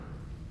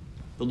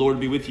The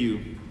Lord be with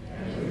you.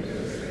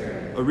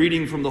 A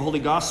reading from the Holy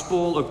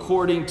Gospel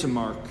according to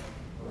Mark.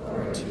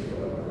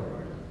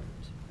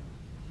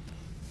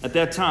 At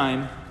that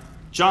time,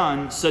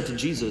 John said to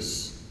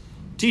Jesus,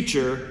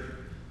 "Teacher,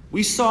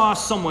 we saw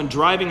someone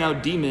driving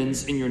out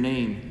demons in your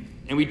name,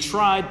 and we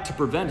tried to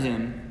prevent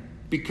him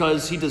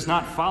because he does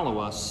not follow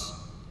us."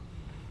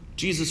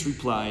 Jesus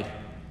replied,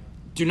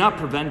 "Do not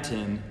prevent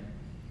him.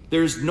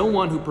 There is no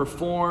one who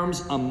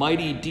performs a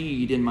mighty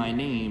deed in my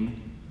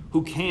name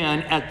who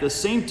can at the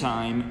same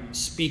time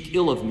speak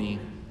ill of me.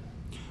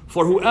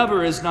 For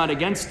whoever is not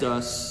against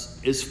us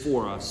is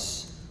for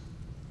us.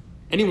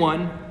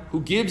 Anyone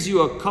who gives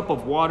you a cup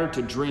of water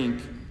to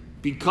drink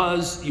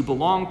because you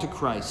belong to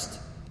Christ,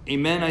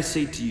 amen, I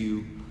say to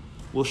you,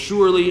 will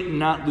surely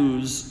not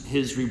lose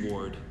his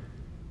reward.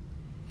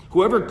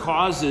 Whoever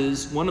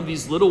causes one of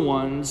these little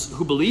ones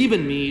who believe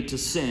in me to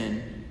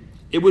sin,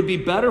 it would be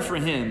better for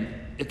him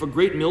if a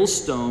great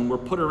millstone were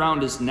put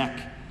around his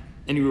neck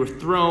and he were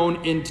thrown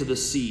into the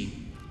sea.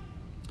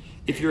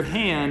 If your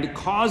hand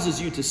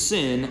causes you to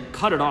sin,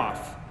 cut it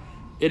off.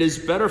 It is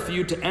better for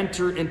you to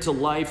enter into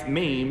life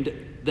maimed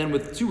than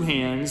with two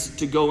hands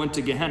to go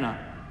into Gehenna,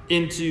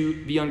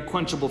 into the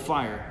unquenchable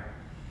fire.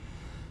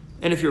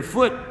 And if your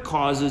foot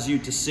causes you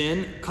to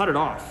sin, cut it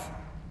off.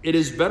 It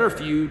is better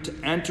for you to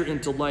enter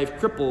into life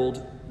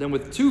crippled than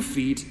with 2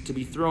 feet to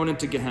be thrown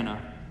into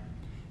Gehenna.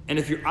 And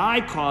if your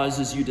eye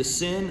causes you to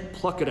sin,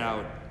 pluck it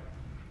out.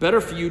 Better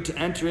for you to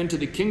enter into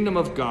the kingdom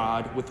of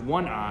God with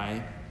 1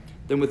 eye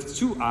than with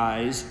 2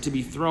 eyes to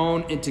be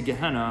thrown into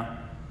Gehenna,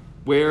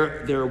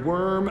 where their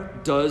worm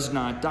does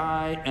not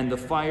die and the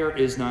fire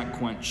is not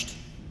quenched."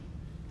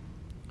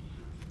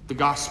 The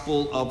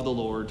Gospel of the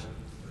Lord.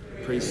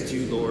 Praise to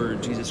you,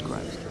 Lord Jesus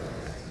Christ.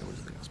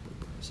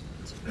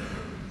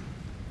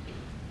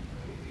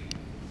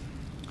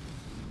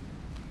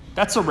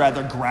 That's a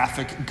rather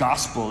graphic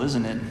gospel,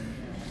 isn't it?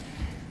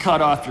 Cut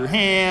off your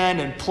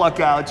hand and pluck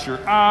out your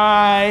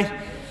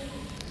eye.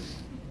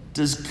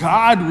 Does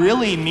God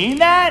really mean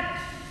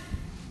that?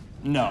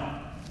 No.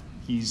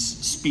 He's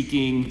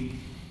speaking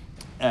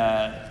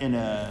in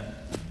a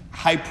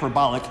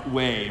hyperbolic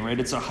way, right?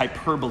 It's a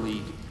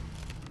hyperbole.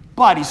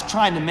 But he's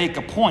trying to make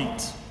a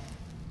point.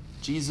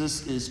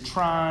 Jesus is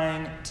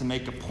trying to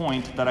make a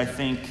point that I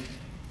think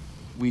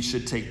we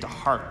should take to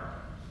heart.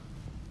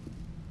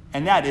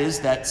 And that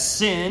is that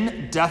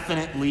sin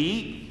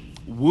definitely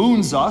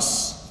wounds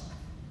us.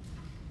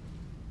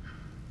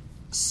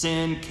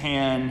 Sin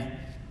can,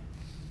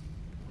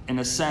 in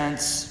a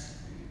sense,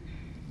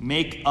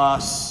 make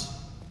us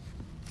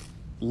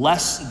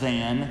less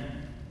than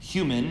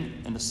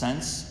human, in a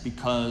sense,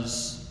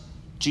 because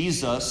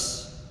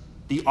Jesus,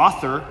 the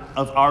author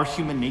of our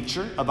human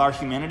nature, of our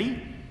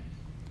humanity,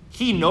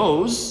 he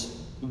knows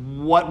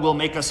what will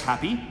make us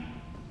happy.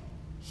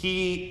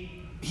 He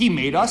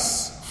made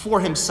us for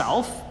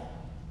himself,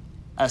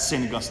 as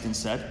St. Augustine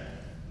said,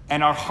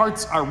 and our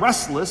hearts are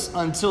restless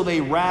until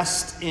they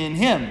rest in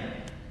him.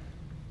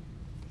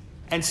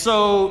 And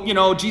so,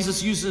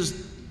 Jesus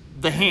uses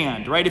the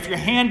hand, right? If your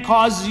hand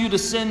causes you to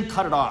sin,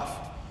 cut it off.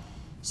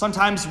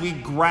 Sometimes we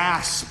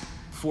grasp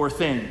for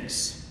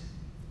things,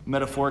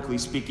 metaphorically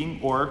speaking,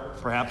 or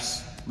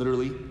perhaps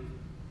literally.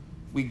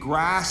 We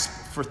grasp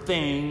for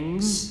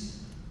things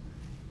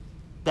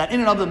that in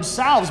and of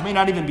themselves may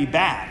not even be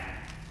bad.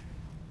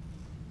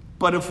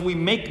 But if we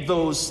make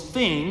those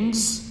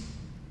things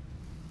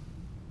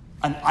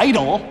an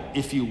idol,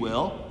 if you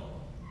will,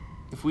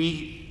 if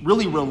we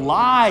really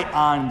rely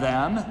on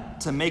them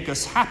to make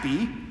us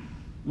happy,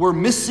 we're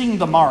missing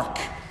the mark.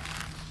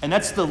 And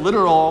that's the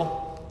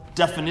literal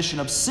definition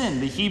of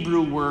sin. The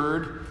Hebrew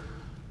word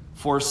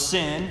for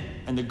sin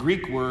and the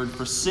Greek word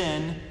for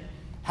sin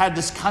had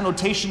this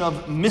connotation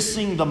of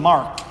missing the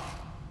mark.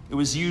 It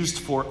was used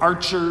for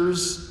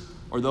archers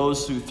or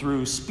those who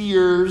threw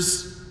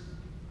spears.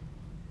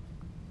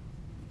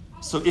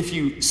 So if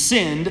you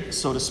sinned,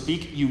 so to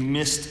speak, you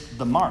missed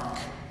the mark.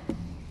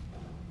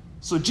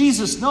 So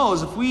Jesus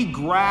knows if we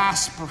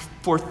grasp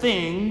for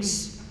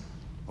things,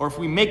 or if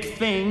we make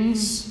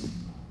things,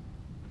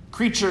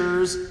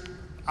 creatures,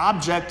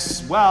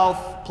 objects,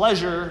 wealth,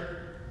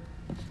 pleasure,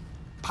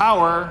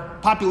 power,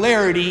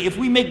 popularity, if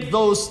we make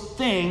those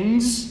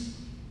things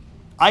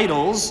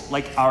idols,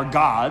 like our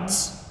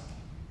gods,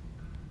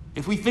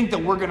 if we think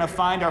that we're going to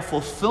find our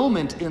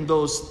fulfillment in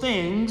those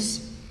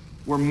things,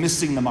 we're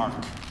missing the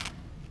mark.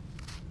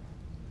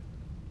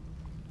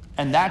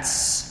 And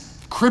that's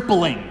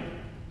crippling.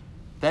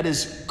 That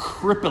is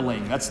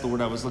crippling. That's the word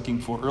I was looking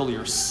for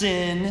earlier.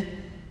 Sin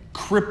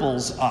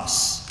cripples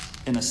us,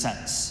 in a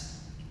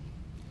sense.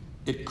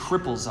 It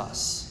cripples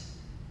us.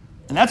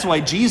 And that's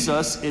why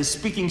Jesus is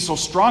speaking so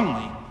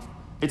strongly.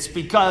 It's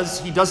because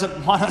he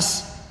doesn't want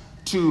us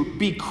to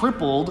be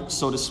crippled,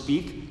 so to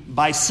speak,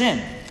 by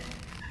sin.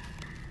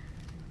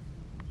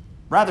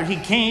 Rather, he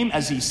came,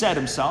 as he said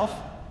himself,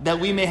 that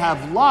we may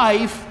have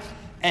life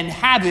and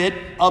have it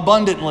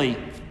abundantly.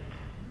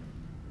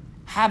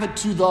 Have it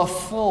to the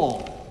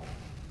full.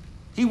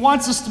 He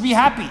wants us to be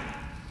happy.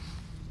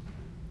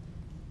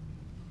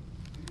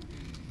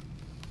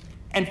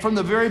 And from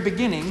the very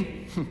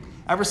beginning,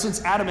 ever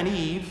since Adam and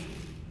Eve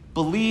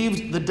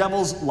believed the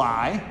devil's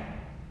lie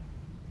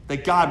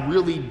that God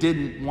really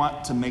didn't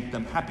want to make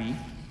them happy,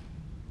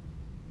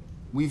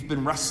 we've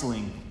been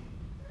wrestling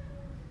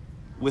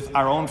with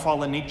our own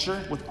fallen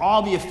nature, with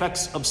all the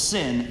effects of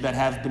sin that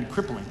have been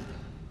crippling,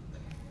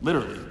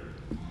 literally.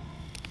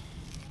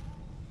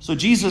 So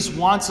Jesus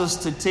wants us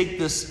to take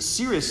this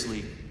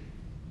seriously.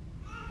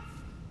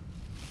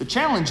 The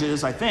challenge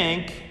is, I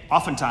think,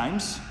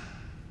 oftentimes,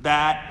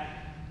 that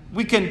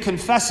we can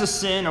confess a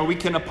sin, or we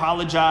can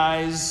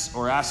apologize,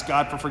 or ask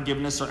God for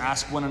forgiveness, or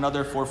ask one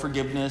another for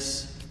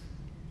forgiveness.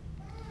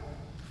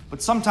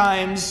 But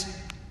sometimes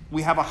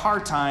we have a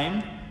hard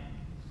time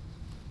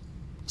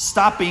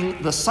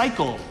stopping the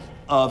cycle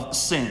of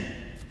sin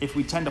if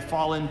we tend to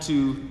fall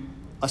into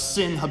a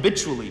sin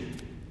habitually.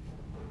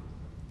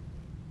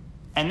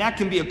 And that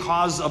can be a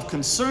cause of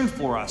concern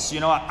for us.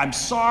 I'm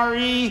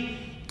sorry,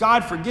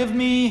 God forgive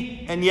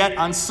me, and yet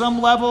on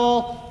some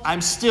level, I'm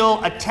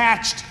still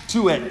attached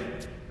to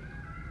it.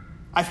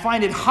 I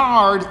find it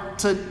hard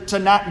to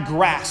not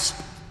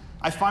grasp.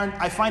 I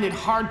find it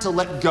hard to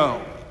let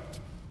go.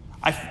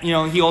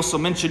 He also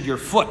mentioned your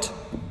foot,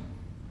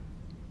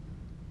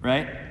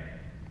 right?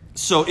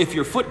 So if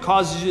your foot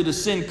causes you to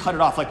sin, cut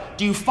it off. Like,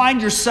 do you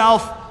find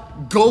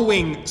yourself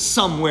going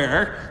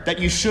somewhere that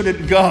you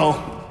shouldn't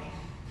go?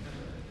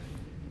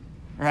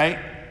 Right?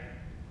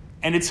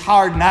 And it's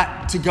hard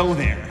not to go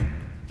there,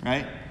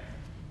 right?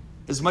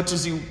 As much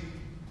as you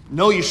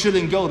know you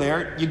shouldn't go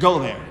there, you go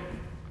there.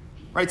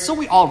 Right? So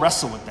we all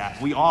wrestle with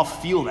that. We all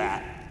feel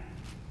that.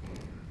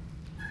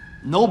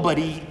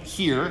 Nobody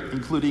here,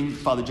 including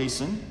Father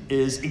Jason,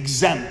 is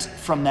exempt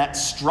from that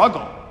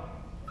struggle.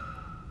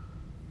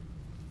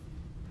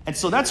 And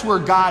so that's where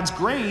God's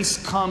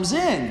grace comes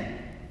in.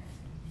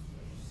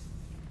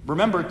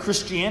 Remember,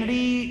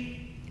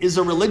 Christianity is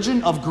a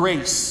religion of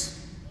grace.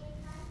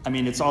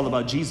 It's all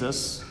about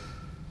Jesus.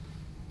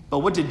 But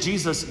what did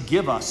Jesus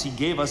give us? He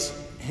gave us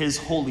his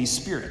Holy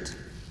Spirit.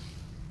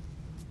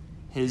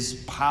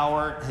 His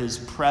power, his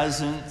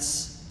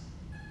presence.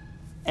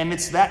 And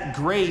it's that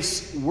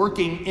grace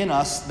working in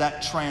us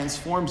that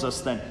transforms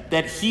us then,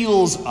 that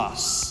heals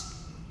us.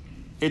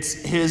 It's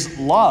his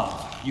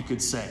love, you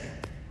could say.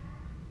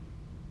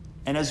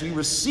 And as we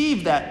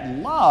receive that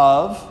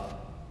love,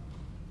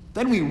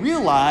 then we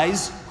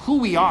realize who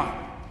we are.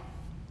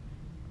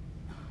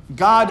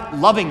 God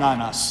loving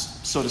on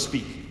us, so to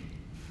speak.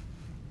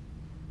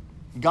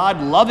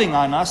 God loving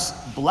on us,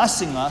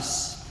 blessing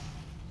us,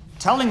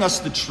 telling us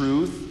the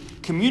truth,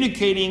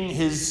 communicating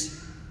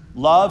his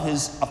love,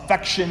 his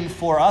affection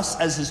for us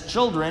as his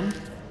children,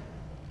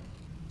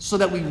 so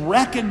that we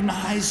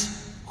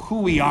recognize who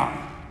we are.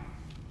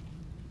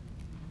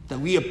 That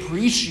we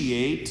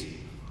appreciate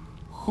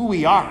who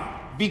we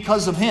are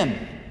because of him.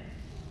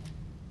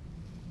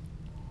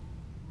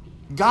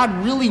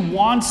 God really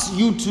wants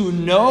you to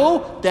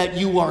know that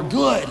you are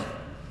good.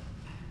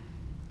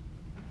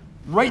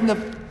 Right in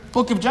the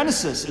book of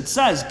Genesis, it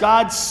says,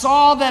 God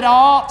saw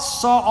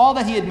all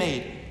that he had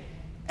made,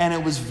 and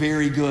it was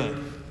very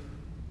good.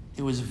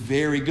 It was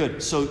very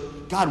good. So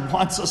God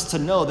wants us to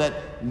know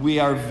that we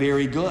are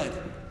very good.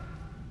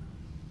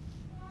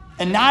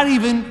 And not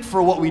even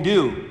for what we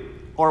do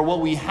or what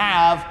we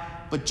have,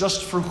 but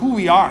just for who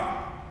we are.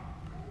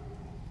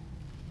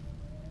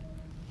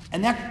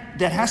 And that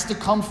has to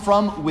come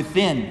from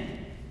within.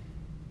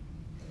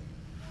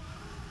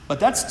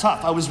 But that's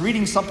tough. I was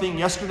reading something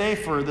yesterday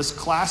for this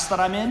class that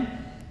I'm in,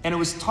 and it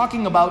was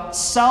talking about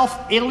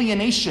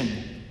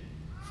self-alienation.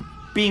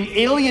 Being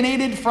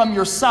alienated from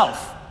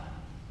yourself.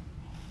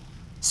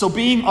 So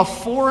being a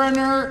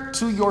foreigner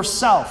to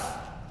yourself.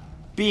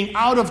 Being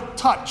out of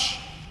touch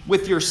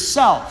with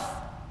yourself.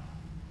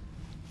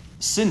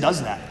 Sin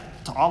does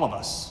that to all of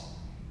us.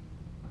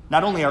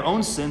 Not only our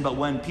own sin, but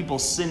when people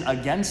sin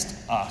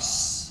against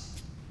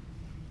us,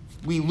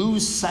 we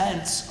lose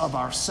sense of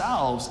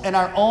ourselves and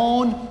our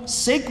own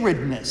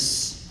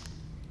sacredness.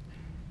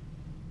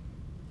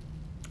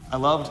 I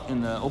loved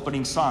in the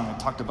opening song, it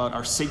talked about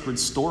our sacred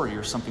story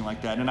or something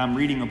like that. And I'm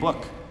reading a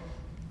book,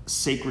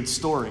 Sacred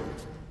Story.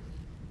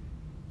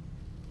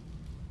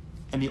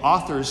 And the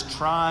author is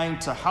trying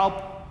to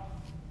help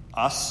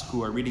us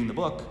who are reading the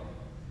book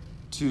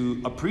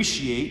to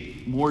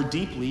appreciate more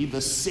deeply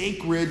the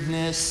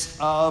sacredness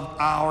of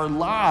our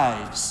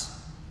lives,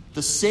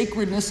 the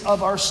sacredness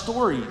of our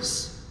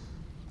stories,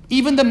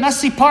 even the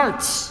messy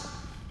parts,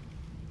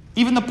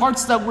 even the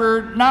parts that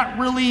we're not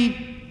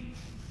really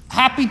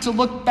happy to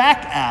look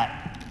back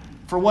at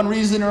for one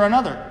reason or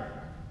another,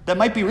 that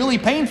might be really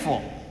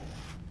painful,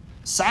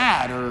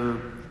 sad,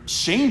 or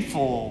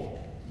shameful,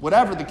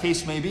 whatever the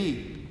case may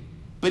be.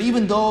 But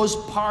even those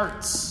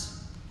parts,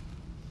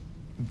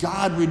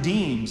 God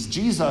redeems.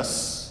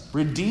 Jesus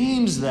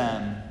redeems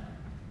them.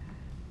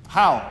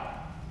 How?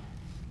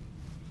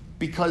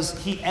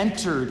 Because he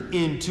entered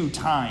into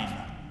time.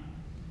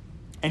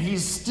 And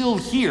he's still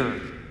here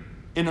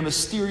in a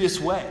mysterious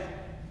way.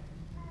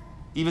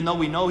 Even though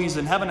we know he's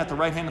in heaven at the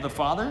right hand of the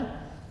Father,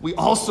 we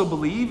also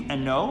believe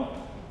and know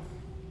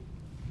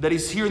that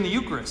he's here in the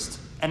Eucharist.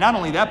 And not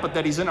only that, but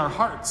that he's in our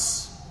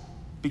hearts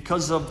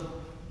because of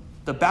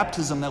the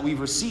baptism that we've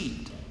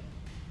received.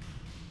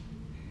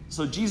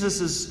 So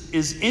Jesus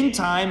is in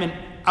time and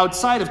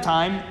outside of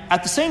time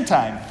at the same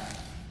time.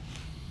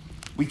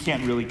 We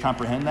can't really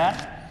comprehend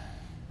that.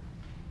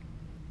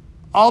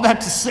 All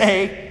that to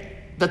say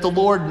that the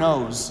Lord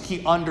knows.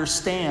 He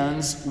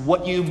understands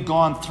what you've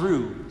gone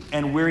through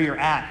and where you're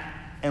at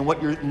and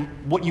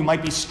what you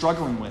might be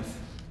struggling with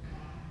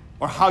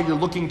or how you're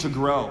looking to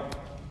grow.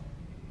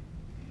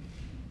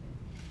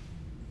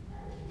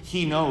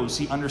 He knows,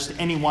 he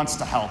understands, and he wants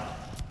to help.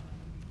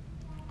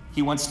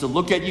 He wants to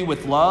look at you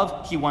with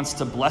love. He wants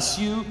to bless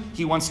you.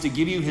 He wants to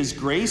give you his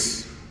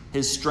grace,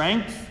 his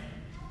strength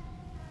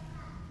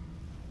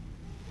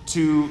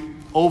to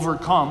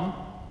overcome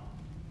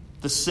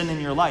the sin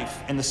in your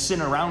life and the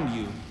sin around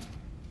you,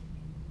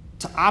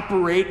 to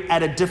operate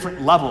at a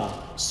different level,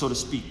 so to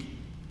speak,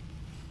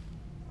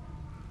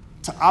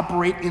 to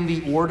operate in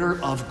the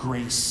order of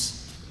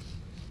grace,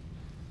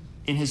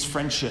 in his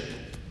friendship,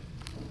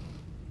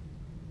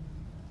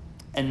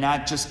 and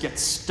not just get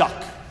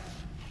stuck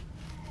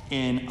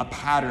in a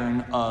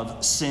pattern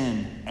of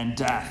sin and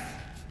death,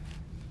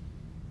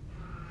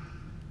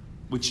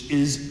 which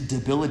is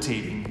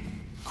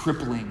debilitating,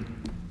 crippling.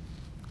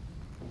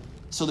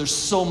 So there's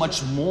so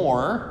much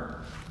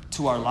more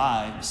to our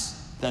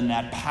lives than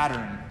that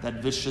pattern,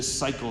 that vicious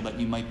cycle that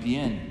you might be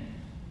in,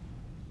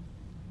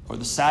 or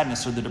the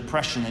sadness or the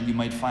depression that you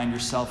might find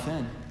yourself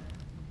in.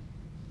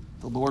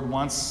 The Lord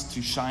wants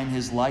to shine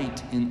his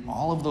light in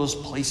all of those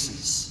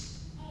places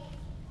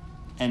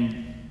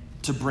and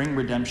to bring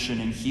redemption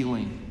and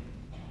healing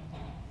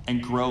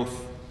and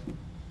growth.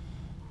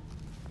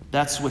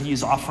 That's what he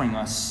is offering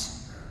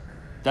us.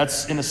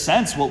 That's, in a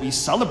sense, what we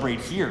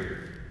celebrate here.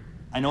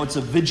 I know it's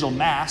a vigil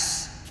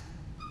mass,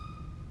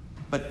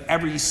 but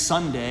every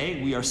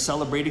Sunday we are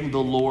celebrating the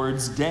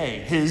Lord's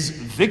Day, his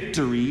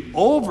victory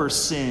over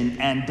sin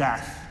and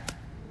death.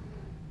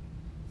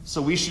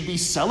 So we should be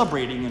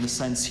celebrating, in a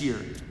sense, here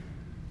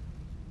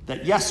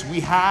that yes,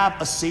 we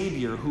have a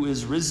Savior who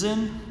is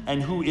risen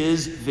and who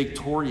is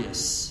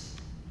victorious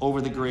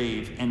over the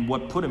grave and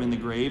what put him in the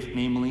grave,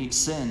 namely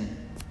sin.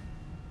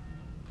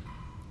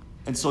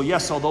 And so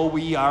yes, although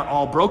we are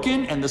all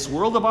broken and this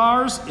world of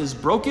ours is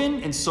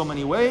broken in so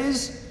many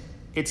ways,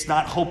 it's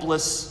not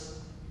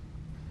hopeless.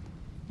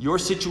 Your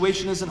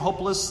situation isn't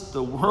hopeless.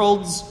 The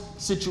world's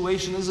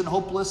situation isn't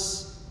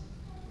hopeless,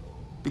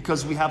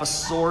 because we have a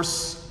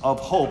source of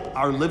hope,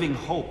 our living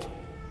hope,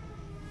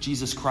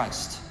 Jesus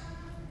Christ.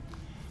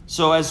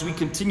 So as we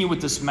continue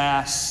with this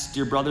Mass,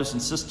 dear brothers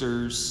and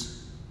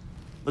sisters,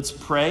 let's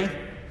pray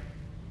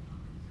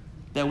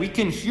that we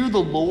can hear the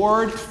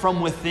Lord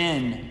from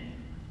within,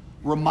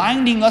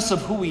 reminding us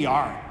of who we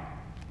are,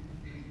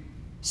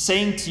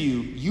 saying to you,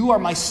 you are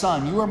my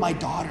son, you are my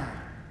daughter,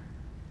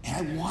 and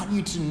I want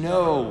you to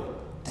know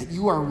that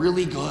you are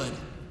really good.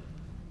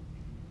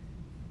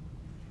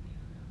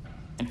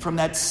 And from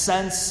that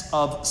sense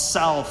of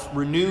self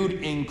renewed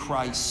in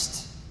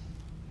Christ,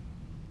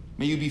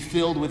 may you be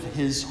filled with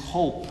his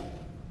hope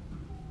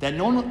that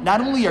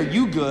not only are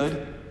you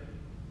good,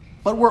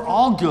 but we're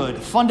all good.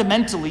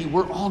 Fundamentally,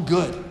 we're all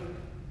good.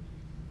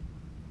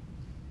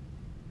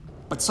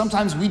 But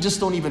sometimes we just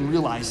don't even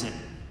realize it.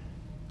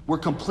 We're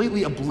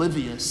completely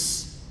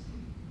oblivious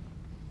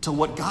to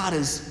what God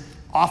is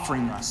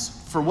offering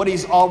us, for what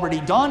he's already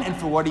done and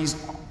for what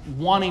he's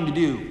wanting to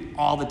do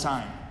all the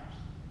time,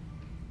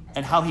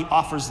 and how he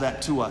offers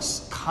that to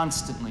us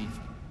constantly.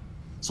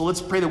 So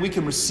let's pray that we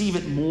can receive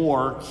it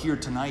more here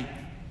tonight,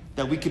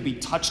 that we can be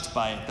touched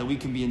by it, that we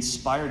can be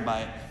inspired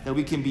by it, that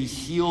we can be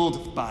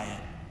healed by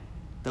it,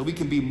 that we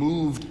can be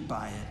moved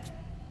by it,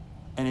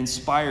 and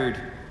inspired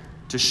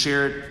to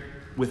share it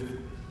with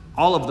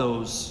all of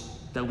those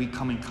that we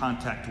come in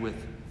contact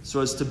with, so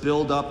as to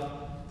build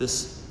up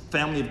this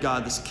family of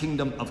God, this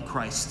kingdom of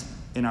Christ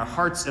in our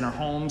hearts, in our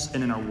homes,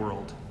 and in our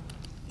world.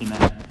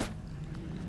 Amen.